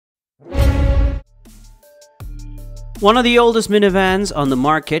One of the oldest minivans on the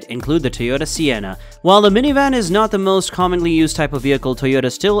market include the Toyota Sienna. While the minivan is not the most commonly used type of vehicle,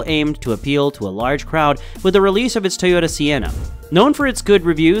 Toyota still aimed to appeal to a large crowd with the release of its Toyota Sienna. Known for its good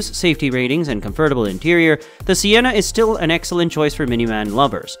reviews, safety ratings, and comfortable interior, the Sienna is still an excellent choice for minivan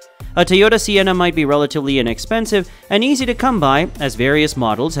lovers. A Toyota Sienna might be relatively inexpensive and easy to come by, as various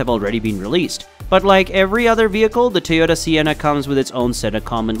models have already been released. But like every other vehicle, the Toyota Sienna comes with its own set of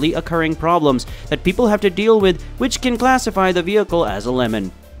commonly occurring problems that people have to deal with, which can classify the vehicle as a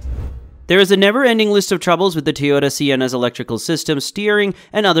lemon. There is a never-ending list of troubles with the Toyota Sienna's electrical system, steering,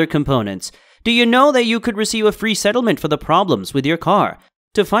 and other components. Do you know that you could receive a free settlement for the problems with your car?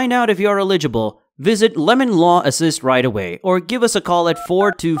 To find out if you're eligible, visit Lemon Law Assist right away or give us a call at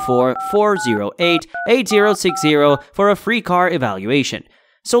 424-408-8060 for a free car evaluation.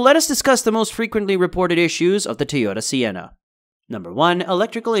 So let us discuss the most frequently reported issues of the Toyota Sienna. Number 1.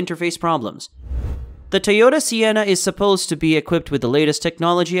 Electrical interface problems. The Toyota Sienna is supposed to be equipped with the latest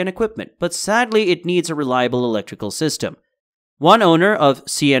technology and equipment, but sadly it needs a reliable electrical system. One owner of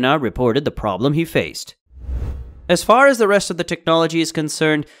Sienna reported the problem he faced. As far as the rest of the technology is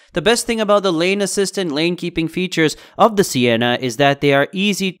concerned, the best thing about the lane assist and lane keeping features of the Sienna is that they are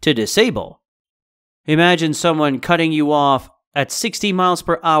easy to disable. Imagine someone cutting you off at 60 miles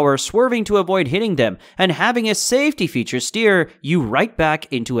per hour, swerving to avoid hitting them, and having a safety feature steer you right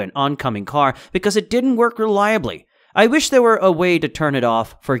back into an oncoming car because it didn't work reliably. I wish there were a way to turn it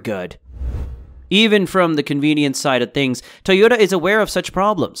off for good. Even from the convenience side of things, Toyota is aware of such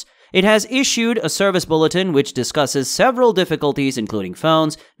problems. It has issued a service bulletin which discusses several difficulties including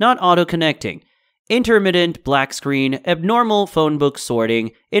phones not auto-connecting, intermittent black screen, abnormal phone book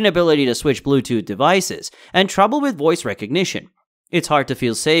sorting, inability to switch Bluetooth devices, and trouble with voice recognition. It's hard to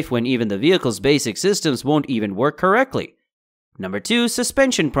feel safe when even the vehicle's basic systems won't even work correctly. Number 2.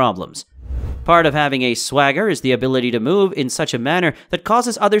 Suspension problems. Part of having a swagger is the ability to move in such a manner that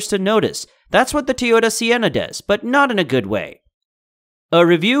causes others to notice. That's what the Toyota Sienna does, but not in a good way. A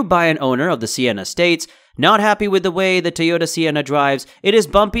review by an owner of the Sienna states, "Not happy with the way the Toyota Sienna drives. It is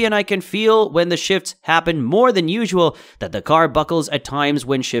bumpy and I can feel when the shifts happen more than usual that the car buckles at times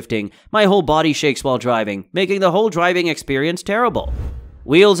when shifting. My whole body shakes while driving, making the whole driving experience terrible."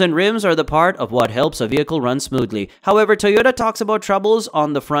 Wheels and rims are the part of what helps a vehicle run smoothly. However, Toyota talks about troubles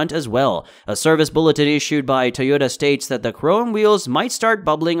on the front as well. A service bulletin issued by Toyota states that the chrome wheels might start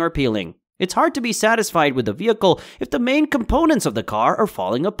bubbling or peeling. It's hard to be satisfied with the vehicle if the main components of the car are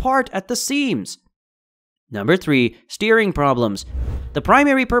falling apart at the seams. Number 3. Steering problems. The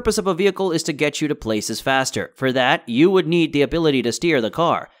primary purpose of a vehicle is to get you to places faster. For that, you would need the ability to steer the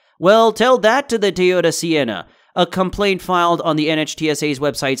car. Well, tell that to the Toyota Sienna. A complaint filed on the NHTSA's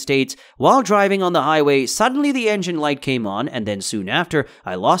website states, "While driving on the highway, suddenly the engine light came on, and then soon after,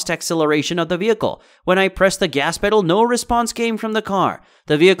 I lost acceleration of the vehicle. When I pressed the gas pedal, no response came from the car.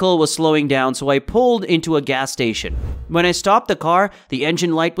 The vehicle was slowing down, so I pulled into a gas station. When I stopped the car, the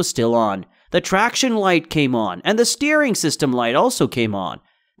engine light was still on. The traction light came on, and the steering system light also came on.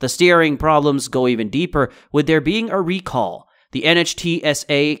 The steering problems go even deeper, with there being a recall. The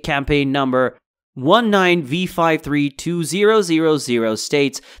NHTSA campaign number 19V532000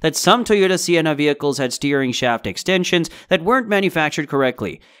 states that some Toyota Sienna vehicles had steering shaft extensions that weren't manufactured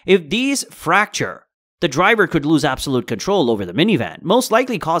correctly. If these fracture, the driver could lose absolute control over the minivan, most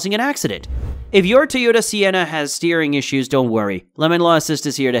likely causing an accident. If your Toyota Sienna has steering issues, don't worry. Lemon Law Assist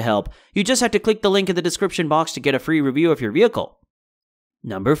is here to help. You just have to click the link in the description box to get a free review of your vehicle.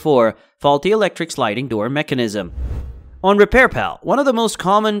 Number 4. Faulty electric sliding door mechanism. On RepairPal, one of the most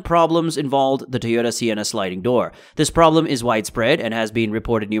common problems involved the Toyota Sienna sliding door. This problem is widespread and has been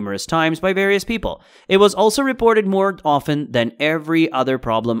reported numerous times by various people. It was also reported more often than every other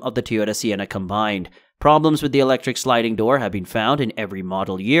problem of the Toyota Sienna combined. Problems with the electric sliding door have been found in every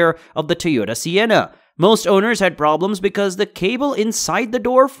model year of the Toyota Sienna. Most owners had problems because the cable inside the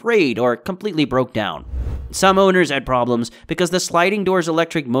door frayed or completely broke down. Some owners had problems because the sliding door's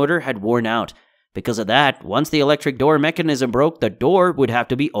electric motor had worn out. Because of that, once the electric door mechanism broke, the door would have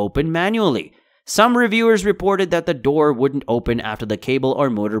to be opened manually. Some reviewers reported that the door wouldn't open after the cable or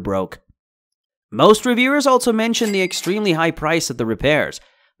motor broke. Most reviewers also mentioned the extremely high price of the repairs.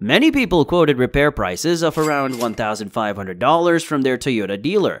 Many people quoted repair prices of around $1,500 from their Toyota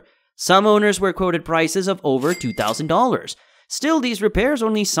dealer. Some owners were quoted prices of over $2,000. Still, these repairs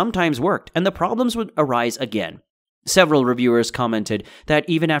only sometimes worked, and the problems would arise again. Several reviewers commented that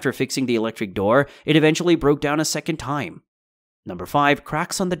even after fixing the electric door, it eventually broke down a second time. Number 5.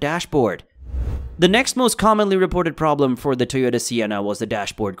 Cracks on the dashboard. The next most commonly reported problem for the Toyota Sienna was the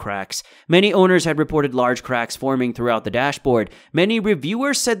dashboard cracks. Many owners had reported large cracks forming throughout the dashboard. Many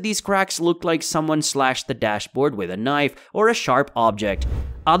reviewers said these cracks looked like someone slashed the dashboard with a knife or a sharp object.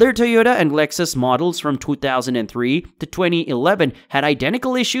 Other Toyota and Lexus models from 2003 to 2011 had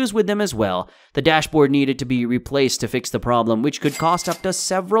identical issues with them as well. The dashboard needed to be replaced to fix the problem, which could cost up to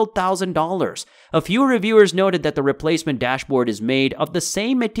several $1,000s. A few reviewers noted that the replacement dashboard is made of the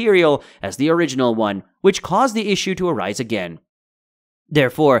same material as the original one, which caused the issue to arise again.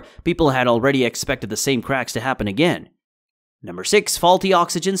 Therefore, people had already expected the same cracks to happen again. Number 6. Faulty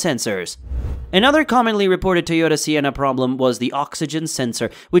oxygen sensors. Another commonly reported Toyota Sienna problem was the oxygen sensor,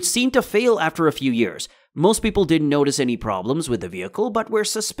 which seemed to fail after a few years. Most people didn't notice any problems with the vehicle, but were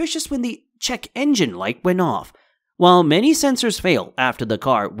suspicious when the check engine light went off. While many sensors fail after the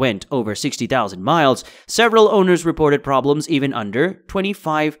car went over 60,000 miles, several owners reported problems even under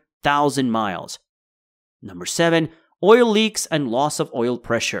 25,000 miles. Number 7. Oil leaks and loss of oil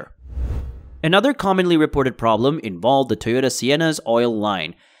pressure. Another commonly reported problem involved the Toyota Sienna's oil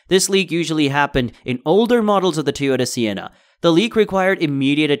line. This leak usually happened in older models of the Toyota Sienna. The leak required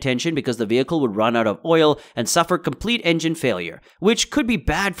immediate attention because the vehicle would run out of oil and suffer complete engine failure, which could be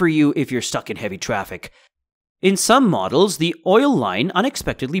bad for you if you're stuck in heavy traffic. In some models, the oil line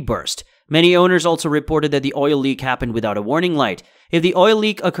unexpectedly burst. Many owners also reported that the oil leak happened without a warning light. If the oil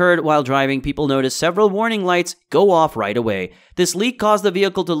leak occurred while driving, people noticed several warning lights go off right away. This leak caused the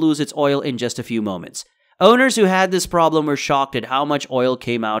vehicle to lose its oil in just a few moments. Owners who had this problem were shocked at how much oil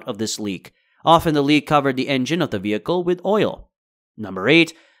came out of this leak. Often the leak covered the engine of the vehicle with oil. Number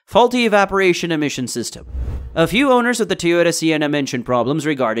 8. Faulty evaporation emission system. A few owners of the Toyota Sienna mentioned problems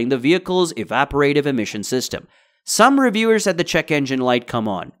regarding the vehicle's evaporative emission system. Some reviewers had the check engine light come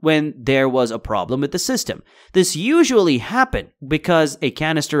on when there was a problem with the system. This usually happened because a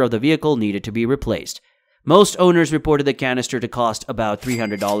canister of the vehicle needed to be replaced. Most owners reported the canister to cost about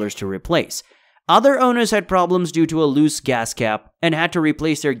 $300 to replace. Other owners had problems due to a loose gas cap and had to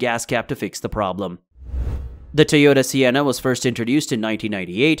replace their gas cap to fix the problem. The Toyota Sienna was first introduced in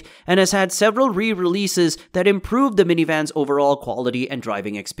 1998 and has had several re-releases that improved the minivan's overall quality and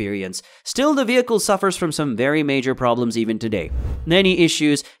driving experience. Still, the vehicle suffers from some very major problems even today. Many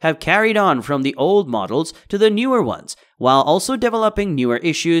issues have carried on from the old models to the newer ones, while also developing newer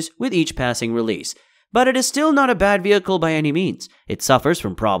issues with each passing release. But it is still not a bad vehicle by any means. It suffers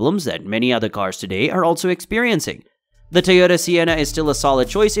from problems that many other cars today are also experiencing. The Toyota Sienna is still a solid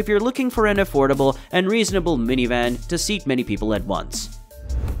choice if you're looking for an affordable and reasonable minivan to seat many people at once.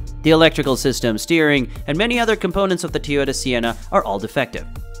 The electrical system, steering, and many other components of the Toyota Sienna are all defective.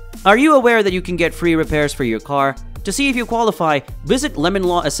 Are you aware that you can get free repairs for your car? To see if you qualify, visit Lemon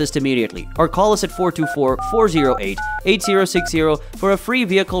Law Assist immediately or call us at 424-408-8060 for a free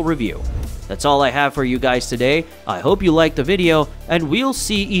vehicle review. That's all I have for you guys today. I hope you liked the video, and we'll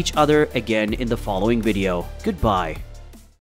see each other again in the following video. Goodbye.